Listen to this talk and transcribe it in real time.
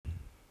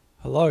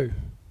Hello,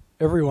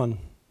 everyone.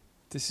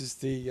 This is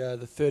the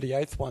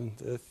 38th one,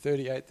 the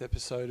 38th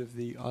episode of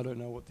the I Don't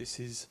Know What This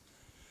Is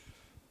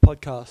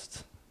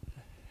podcast.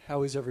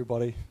 How is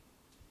everybody?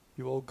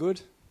 You all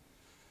good?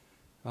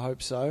 I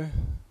hope so.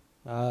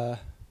 Man,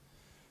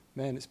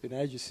 it's been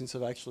ages since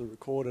I've actually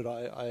recorded.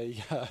 I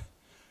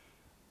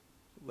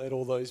let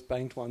all those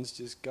banked ones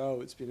just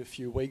go. It's been a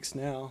few weeks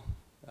now.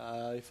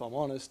 If I'm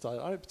honest, I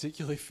don't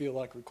particularly feel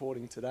like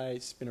recording today.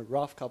 It's been a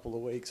rough couple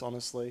of weeks,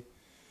 honestly.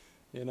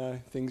 You know,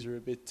 things are a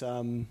bit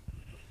funny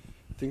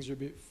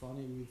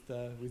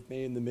with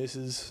me and the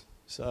missus.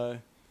 So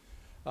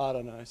I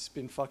don't know. It's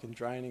been fucking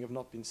draining. I've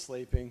not been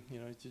sleeping.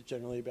 You know,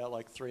 generally about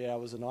like 3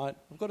 hours a night.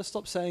 I've got to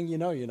stop saying you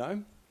know.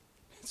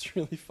 It's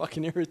really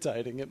fucking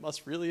irritating. It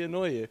must really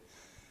annoy you.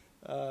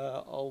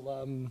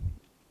 I'll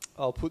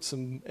put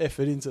some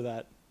effort into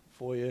that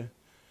for you.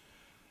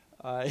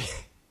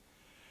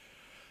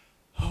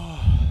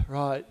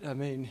 Right, I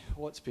mean,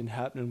 what's been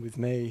happening with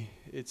me?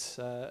 It's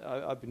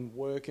I've been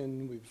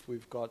working.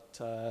 We've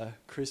got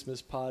Christmas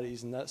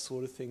parties and that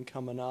sort of thing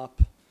coming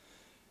up.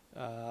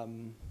 I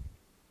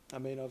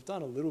mean, I've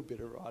done a little bit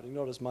of writing,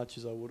 not as much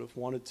as I would have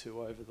wanted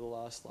to over the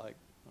last I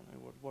don't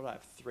know what I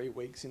have 3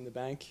 weeks in the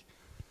bank.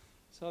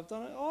 So I've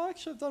done it. Oh,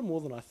 actually, I've done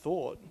more than I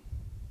thought.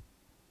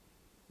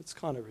 It's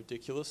kind of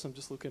ridiculous. I'm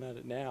just looking at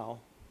it now.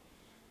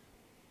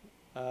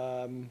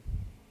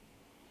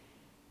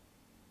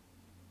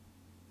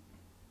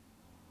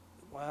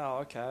 Wow,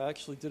 okay, I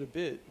actually did a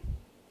bit.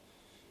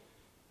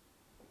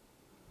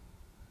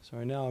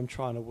 So now I'm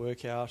trying to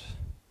work out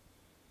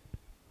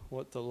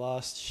what the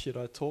last shit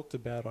I talked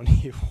about on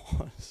here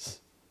was.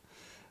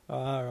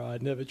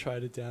 Alright, never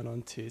traded down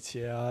on tits.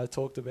 Yeah, I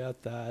talked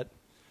about that.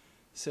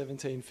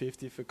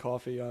 $17.50 for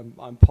coffee.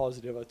 I'm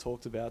positive I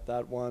talked about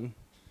that one.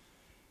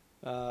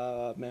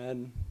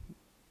 Man,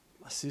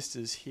 my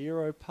sister's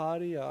hero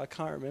party. I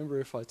can't remember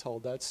if I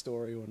told that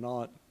story or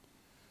not.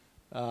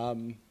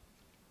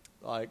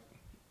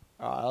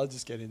 I'll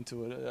just get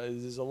into it.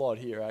 There's a lot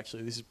here,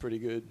 actually. This is pretty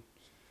good.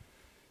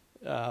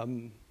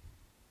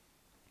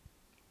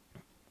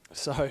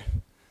 So,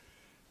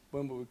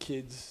 when we were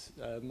kids,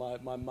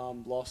 my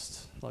mum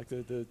lost, like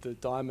the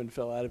diamond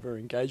fell out of her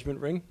engagement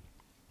ring.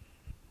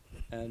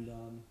 And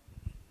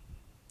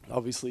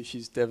obviously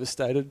she's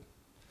devastated.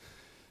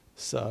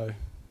 So,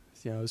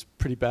 you know, it was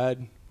pretty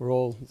bad. We're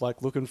all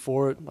like looking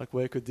for it. Like,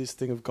 where could this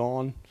thing have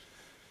gone?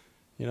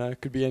 You know, it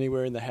could be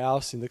anywhere in the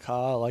house, in the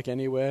car, like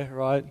anywhere,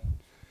 right?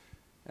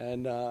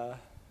 And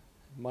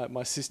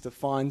my sister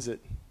finds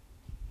it,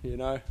 you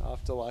know,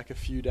 after like a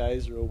few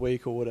days or a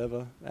week or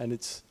whatever. And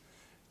it's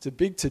a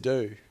big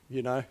to-do,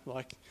 you know.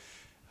 Like,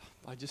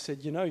 I just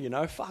said, you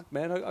know, fuck,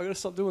 man, I got to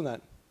stop doing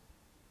that.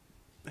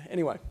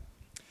 Anyway,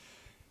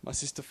 my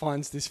sister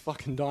finds this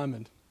fucking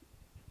diamond.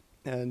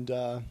 And,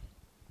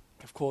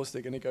 of course,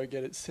 they're going to go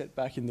get it set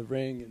back in the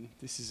ring. And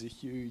this is a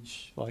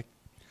huge, like,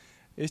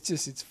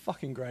 it's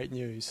fucking great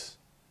news,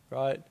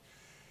 right?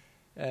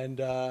 And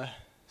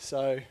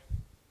so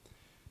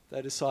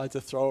they decide to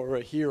throw her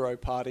a hero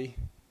party,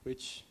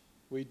 which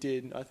we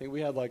did. I think we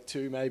had like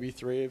 2, maybe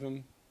 3 of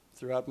them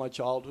throughout my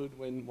childhood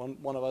when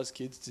one of us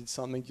kids did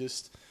something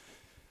just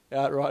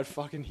outright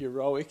fucking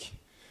heroic.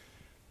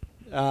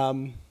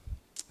 So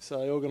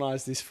I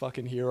organised this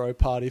fucking hero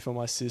party for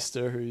my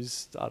sister,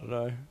 who's, I don't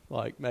know,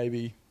 like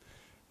maybe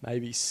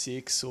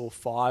 6 or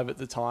 5 at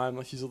the time.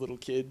 Like, she's a little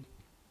kid.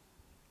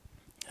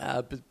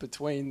 But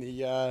between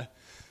the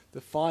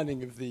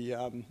finding of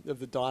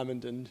the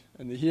diamond and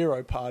the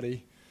hero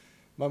party,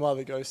 my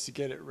mother goes to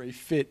get it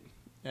refit,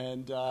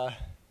 and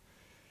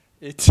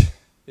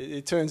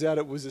it turns out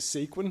it was a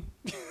sequin.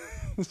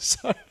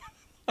 So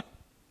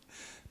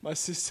my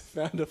sister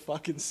found a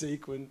fucking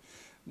sequin.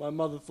 My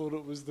mother thought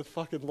it was the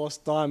fucking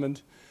lost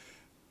diamond.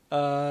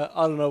 I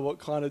don't know what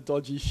kind of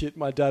dodgy shit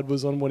my dad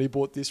was on when he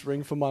bought this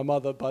ring for my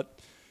mother, but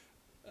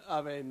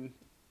I mean,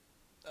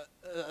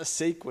 a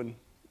sequin.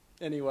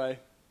 Anyway,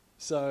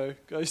 so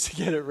goes to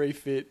get it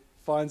refit,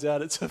 finds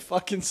out it's a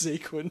fucking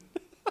sequin.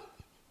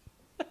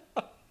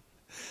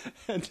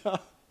 And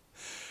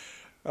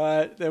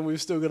right, then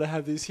we've still got to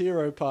have this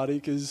hero party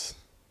because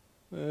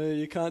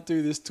you can't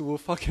do this to a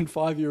fucking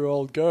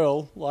 5-year-old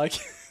girl. Like,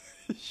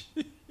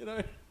 you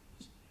know,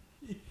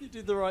 you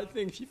did the right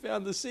thing. She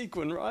found the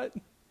sequin, right?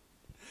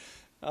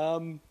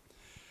 So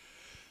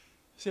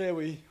yeah,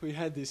 we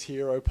had this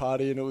hero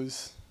party, and it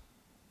was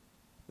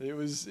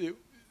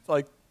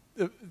like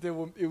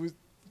the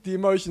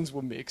emotions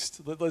were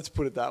mixed. Let's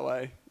put it that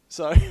way.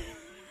 So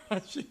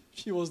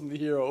she wasn't the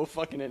hero or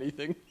fucking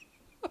anything.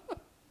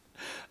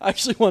 I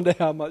actually wonder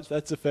how much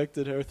that's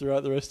affected her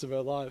throughout the rest of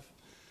her life.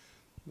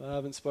 I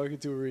haven't spoken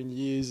to her in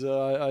years.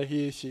 I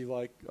hear she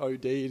like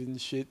OD'd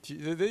and shit.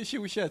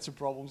 She had some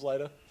problems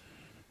later,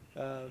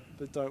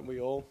 but don't we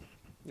all?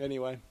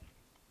 Anyway,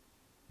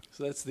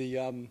 so that's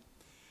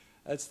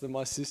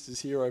my sister's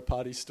hero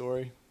party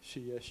story.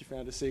 She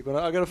found a sequin.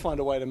 I got to find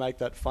a way to make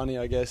that funny,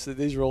 I guess.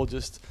 These are all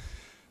just,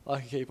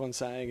 like I keep on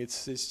saying,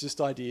 it's just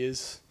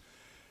ideas.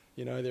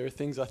 You know, there are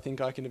things I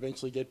think I can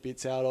eventually get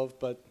bits out of,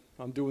 but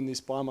I'm doing this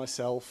by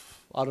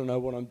myself. I don't know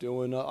what I'm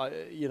doing. I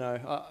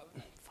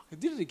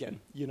did it again.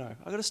 I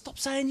got to stop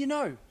saying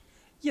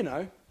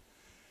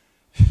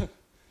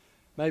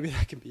Maybe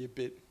that can be a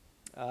bit.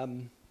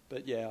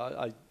 But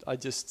yeah,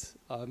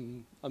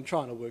 I'm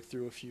trying to work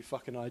through a few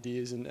fucking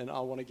ideas, and I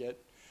want to get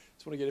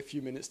a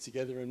few minutes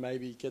together and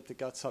maybe get the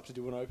guts up to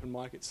do an open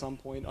mic at some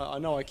point. I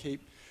know I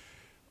keep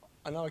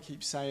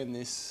saying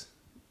this,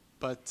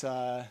 but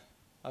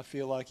I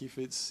feel like if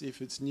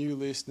it's new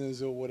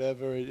listeners or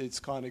whatever, it's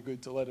kind of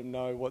good to let them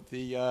know what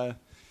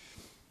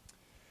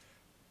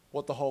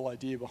the whole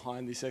idea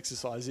behind this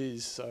exercise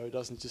is, so it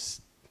doesn't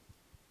just.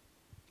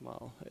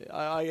 Well,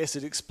 I guess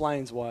it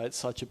explains why it's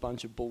such a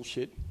bunch of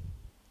bullshit,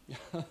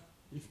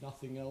 if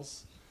nothing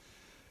else.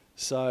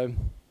 So,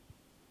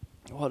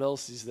 what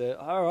else is there?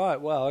 All right,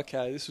 well,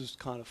 okay, this was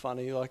kind of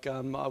funny. Like, I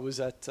was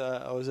at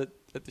the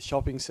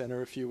shopping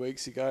centre a few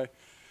weeks ago,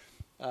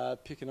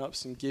 picking up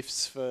some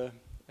gifts for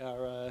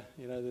our,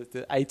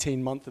 the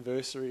 18-month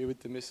anniversary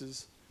with the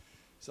missus.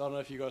 So I don't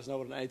know if you guys know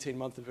what an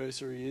 18-month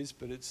anniversary is,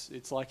 but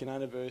it's like an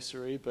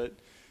anniversary, but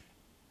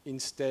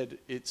instead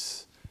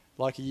it's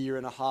like a year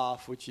and a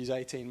half, which is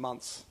 18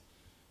 months.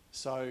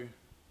 So,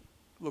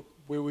 look,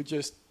 we were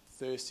just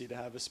thirsty to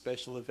have a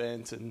special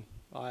event, and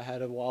I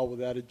had a while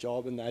without a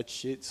job and that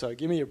shit, so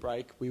give me a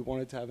break. We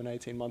wanted to have an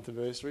 18-month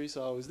anniversary,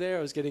 so I was there.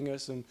 I was getting her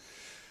some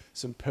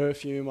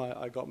perfume.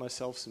 I got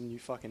myself some new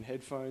fucking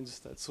headphones,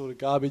 that sort of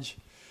garbage.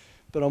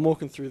 But I'm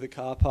walking through the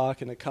car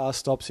park, and a car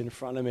stops in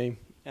front of me,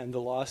 and the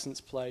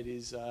license plate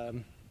is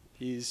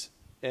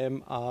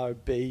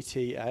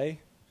MRBTA.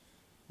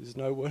 There's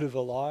no word of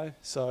a lie.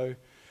 So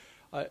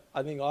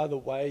I think either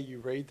way you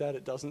read that,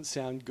 it doesn't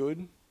sound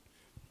good.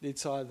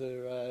 It's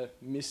either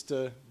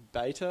Mr.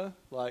 Beta,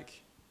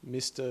 like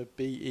Mr.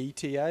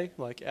 BETA,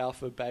 like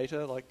alpha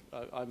beta, like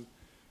I'm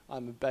a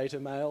beta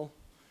male,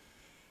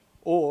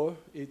 or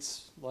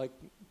it's like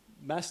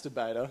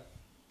masturbator.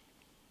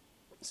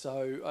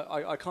 So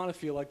I kind of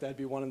feel like they'd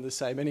be one and the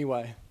same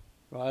anyway,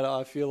 right?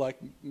 I feel like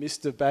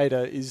Mr.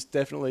 Beta is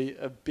definitely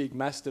a big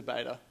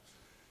masturbator.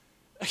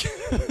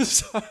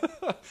 So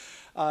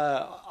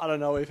I don't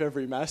know if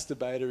every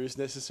masturbator is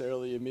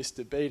necessarily a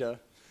Mr. Beta,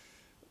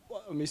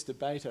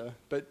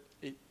 but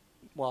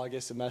I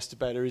guess a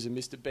masturbator is a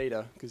Mr.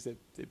 Beta because they're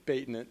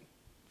beating it.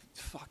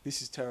 Fuck,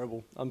 this is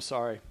terrible. I'm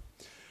sorry.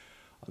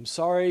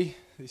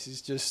 This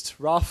is just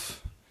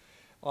rough.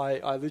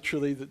 I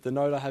literally, the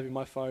note I have in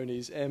my phone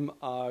is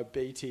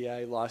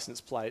MRBTA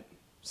license plate.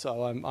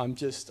 So I'm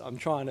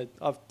trying to,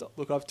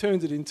 I've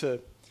turned it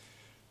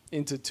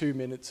into 2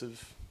 minutes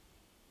of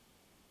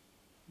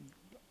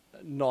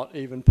not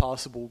even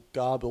passable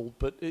garble,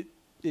 but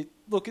you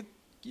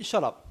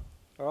shut up,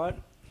 all right?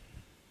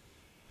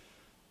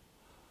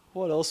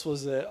 What else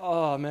was there?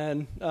 Oh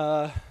man,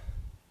 I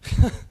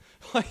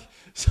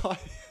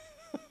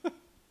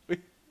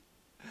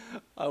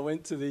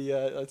went to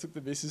I took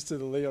the missus to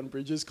the Leon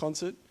Bridges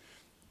concert,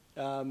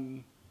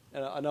 and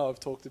I know I've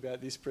talked about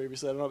this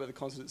previously. I don't know about the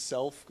concert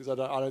itself because I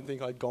don't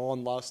think I'd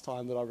gone last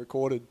time that I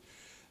recorded,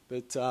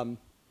 but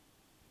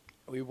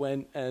we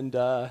went and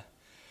I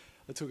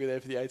took her there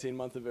for the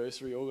 18-month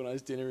anniversary,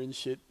 organised dinner and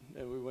shit,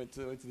 and we went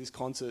to this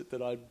concert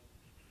that I'd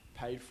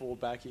paid for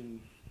back in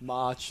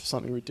March,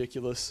 something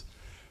ridiculous.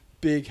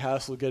 Big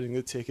hassle getting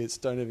the tickets,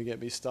 don't even get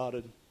me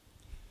started.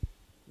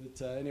 But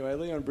anyway,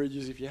 Leon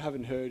Bridges, if you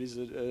haven't heard, is,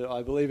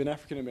 I believe, an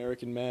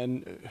African-American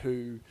man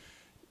who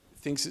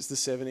thinks it's the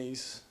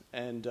 70s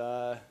and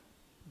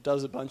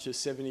does a bunch of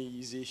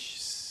 70s-ish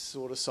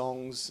sort of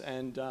songs.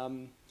 And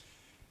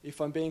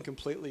if I'm being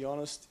completely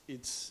honest,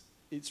 it's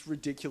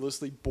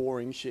ridiculously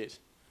boring shit.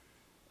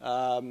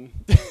 I'm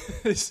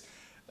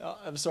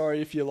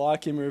sorry if you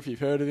like him or if you've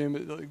heard of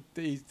him.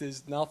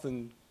 There's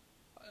nothing.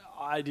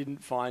 I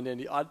didn't find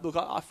any. I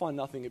find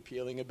nothing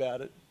appealing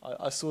about it.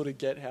 I sort of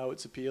get how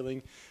it's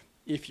appealing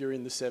if you're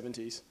in the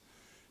 70s,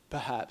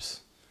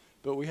 perhaps.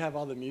 But we have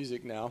other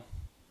music now.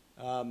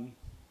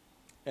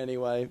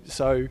 Anyway,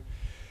 so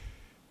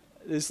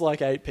there's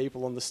like 8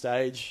 people on the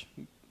stage.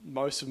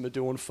 Most of them are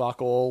doing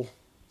fuck all.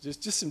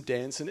 Just some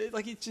dancing.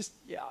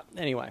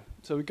 Anyway,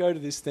 so we go to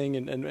this thing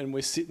and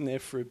we're sitting there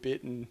for a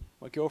bit, and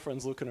my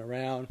girlfriend's looking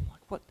around. I'm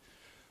like,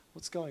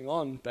 what's going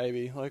on,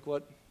 baby? Like,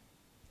 what?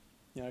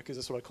 Because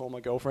that's what I call my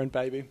girlfriend,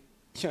 baby.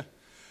 Yeah.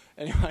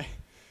 Anyway,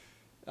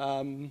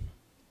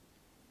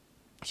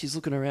 she's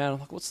looking around. I'm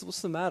like, what's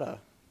the matter?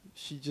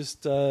 She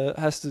just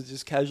has to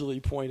just casually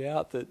point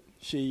out that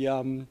she's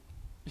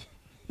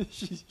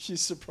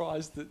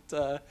surprised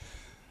that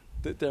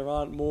there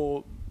aren't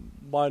more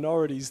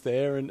minorities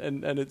there,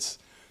 and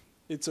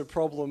it's a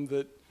problem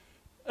that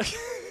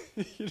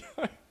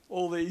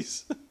all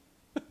these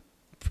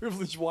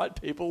privileged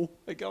white people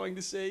are going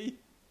to see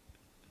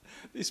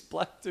this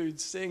black dude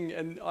sing,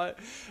 and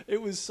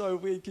it was so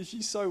weird because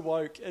she's so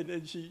woke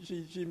and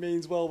she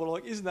means well, but I'm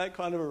like, isn't that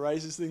kind of a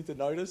racist thing to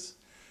notice?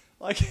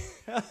 Like,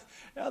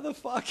 how the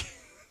fuck?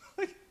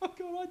 Like, oh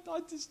God, I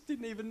just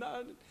didn't even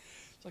know.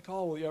 It's like,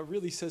 oh, well, it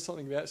really says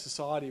something about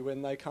society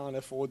when they can't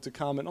afford to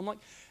come. And I'm like,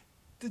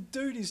 the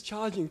dude is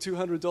charging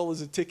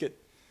 $200 a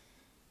ticket.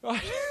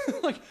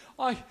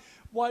 right?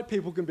 White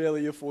people can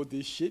barely afford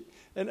this shit,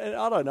 and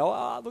I don't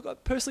know.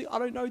 Look, personally, I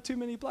don't know too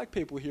many black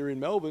people here in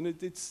Melbourne.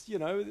 It's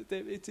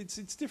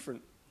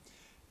different.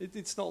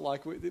 It's not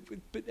like,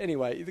 but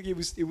anyway,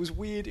 it was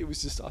weird. It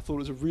was just, I thought it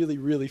was a really,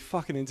 really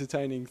fucking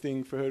entertaining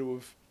thing for her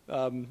to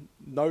have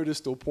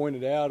noticed or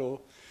pointed out,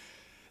 or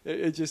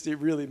it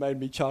really made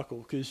me chuckle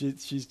because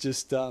she's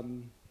just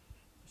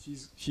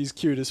she's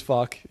cute as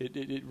fuck.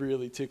 It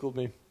really tickled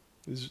me.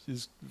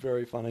 It's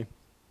very funny.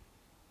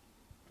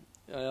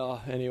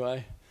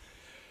 Anyway.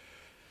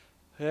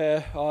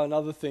 Yeah,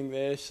 another thing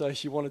there. So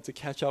she wanted to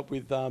catch up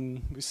with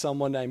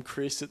someone named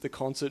Chris at the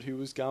concert who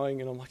was going,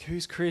 and I'm like,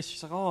 who's Chris?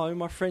 She's like, oh,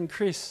 my friend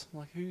Chris. I'm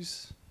like,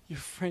 who's your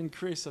friend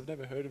Chris? I've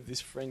never heard of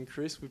this friend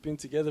Chris. We've been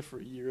together for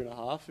a year and a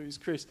half. Who's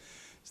Chris?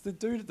 It's the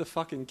dude at the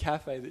fucking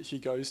cafe that she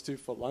goes to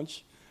for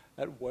lunch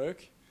at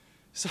work.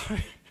 So,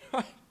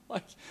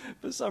 like,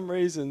 for some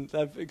reason,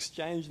 they've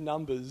exchanged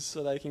numbers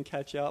so they can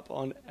catch up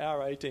on our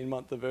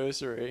 18-month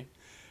anniversary,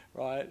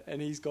 right?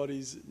 And he's got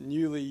his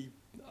newly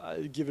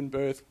given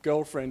birth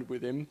girlfriend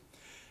with him,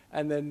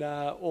 and then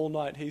all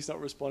night he's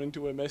not responding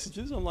to her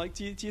messages. I'm like,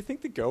 do you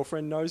think the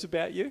girlfriend knows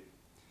about you?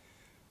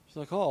 She's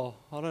like, oh,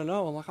 I don't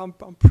know. I'm like, I'm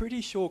pretty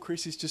sure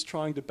Chris is just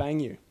trying to bang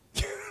you.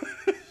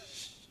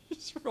 She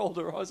just rolled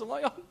her eyes. I'm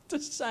like, I'm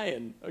just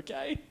saying,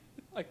 okay?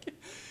 Like,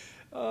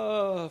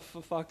 oh,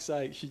 for fuck's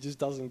sake, she just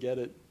doesn't get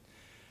it.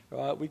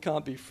 Right, we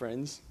can't be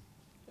friends.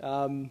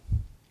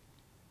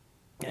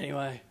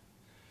 Anyway.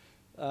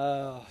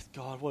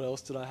 God, what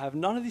else did I have?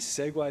 None of this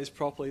segues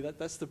properly.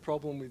 That's the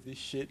problem with this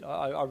shit.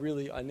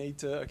 I need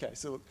to. Okay,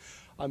 so look,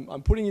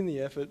 I'm putting in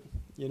the effort.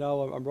 You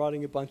know, I'm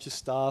writing a bunch of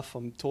stuff.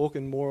 I'm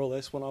talking more or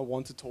less when I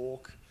want to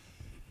talk.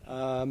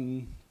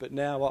 But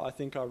now I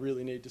think I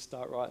really need to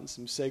start writing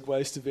some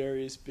segues to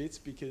various bits,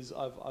 because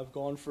I've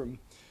gone from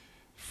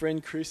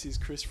friend Chris is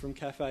Chris from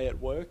Cafe at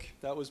Work.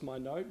 That was my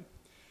note.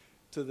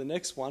 To the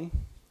next one.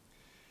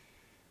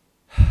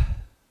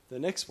 The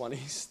next one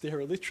is, there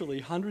are literally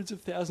hundreds of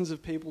thousands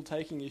of people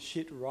taking a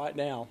shit right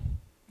now.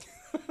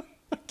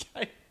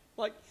 Okay,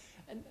 like,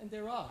 and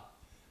there are,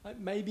 like,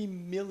 maybe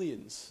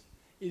millions.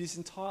 It is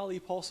entirely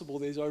possible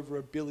there's over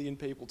 1 billion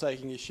people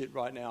taking a shit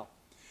right now.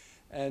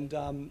 And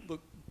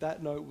look,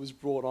 that note was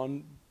brought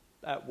on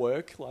at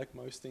work, like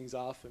most things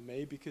are for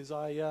me, because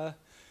I'm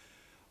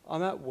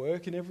at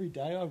work and every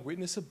day I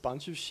witness a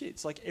bunch of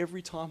shits. Like,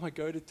 every time I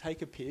go to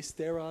take a piss,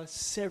 there are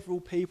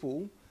several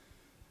people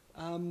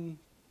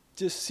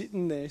just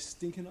sitting there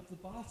stinking up the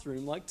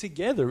bathroom, like,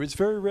 together. It's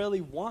very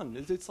rarely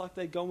one. It's like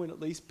they go in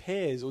at least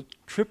pairs or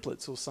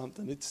triplets or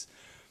something. It's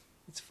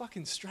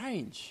fucking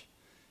strange.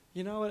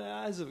 You know, and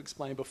as I've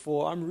explained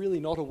before, I'm really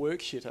not a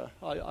work shitter.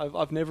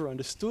 I've never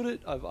understood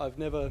it. I've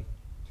never...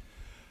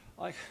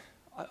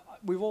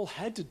 we've all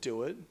had to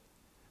do it,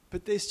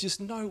 but there's just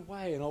no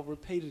way, and I'll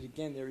repeat it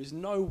again, there is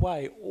no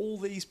way all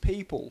these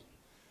people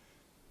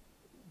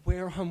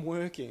where I'm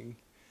working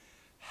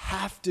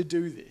have to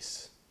do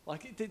this.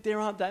 Like, there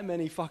aren't that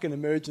many fucking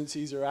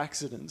emergencies or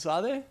accidents,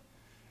 are there?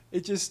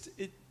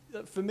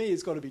 For me,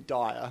 it's got to be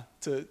dire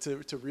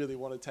to really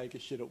want to take a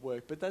shit at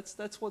work. But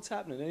that's what's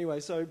happening anyway.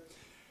 So,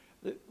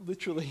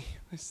 literally,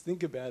 let's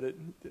think about it.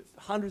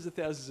 Hundreds of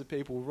thousands of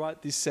people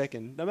right this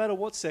second, no matter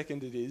what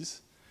second it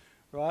is,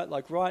 right?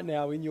 Like, right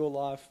now in your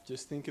life,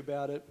 just think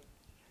about it.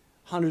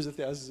 Hundreds of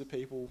thousands of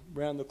people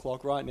round the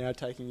clock right now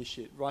taking a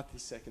shit right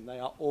this second. They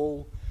are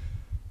all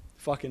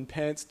fucking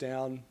pants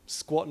down,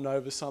 squatting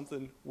over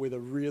something with a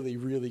really,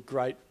 really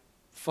great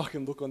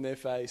fucking look on their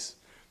face,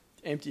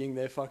 emptying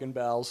their fucking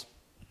bowels,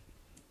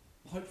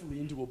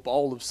 hopefully into a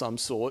bowl of some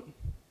sort.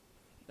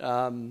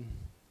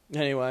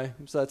 Anyway,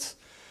 so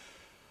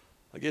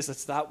I guess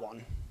that's that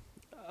one.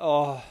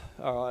 Oh,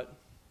 all right.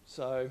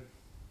 So,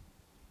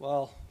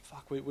 well,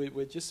 fuck,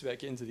 we're just about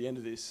getting to the end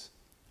of this.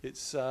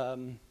 It's...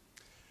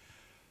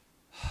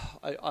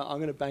 I'm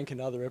going to bank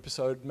another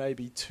episode,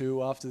 maybe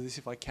 2 after this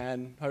if I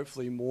can.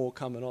 Hopefully more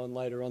coming on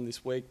later on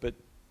this week. But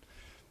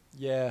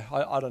yeah,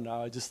 I don't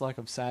know. Just like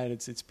I'm saying,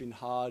 it's been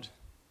hard.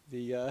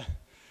 I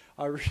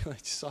really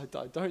just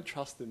I don't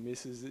trust the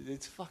missus.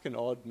 It's fucking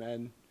odd,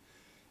 man.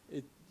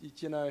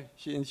 You know,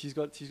 she's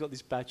got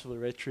this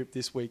bachelorette trip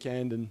this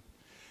weekend, and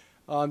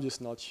I'm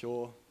just not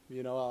sure.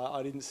 You know,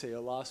 I didn't see her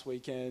last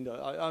weekend.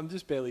 I'm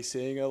just barely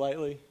seeing her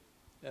lately,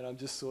 and I'm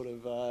just sort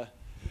of.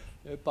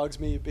 It bugs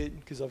me a bit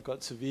because I've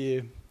got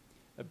severe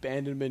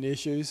abandonment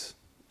issues,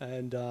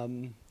 and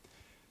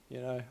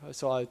you know,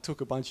 so I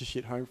took a bunch of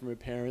shit home from her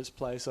parents'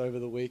 place over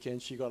the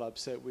weekend. She got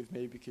upset with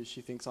me because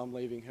she thinks I'm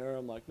leaving her.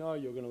 I'm like, no,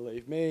 you're going to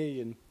leave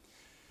me. And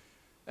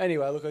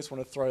anyway, look, I just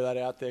want to throw that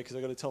out there because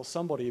I've got to tell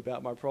somebody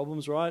about my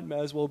problems, right? May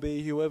as well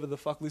be whoever the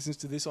fuck listens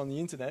to this on the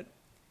internet,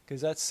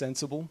 because that's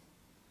sensible.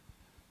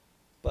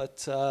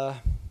 But no,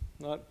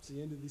 it's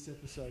the end of this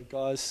episode,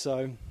 guys.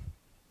 So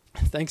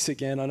thanks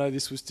again. I know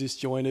this was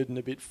disjointed and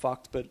a bit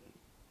fucked, but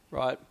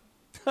right.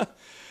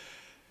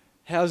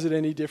 How's it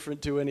any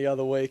different to any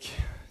other week?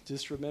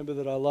 Just remember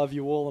that I love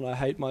you all and I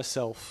hate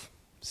myself.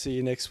 See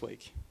you next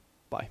week.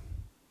 Bye.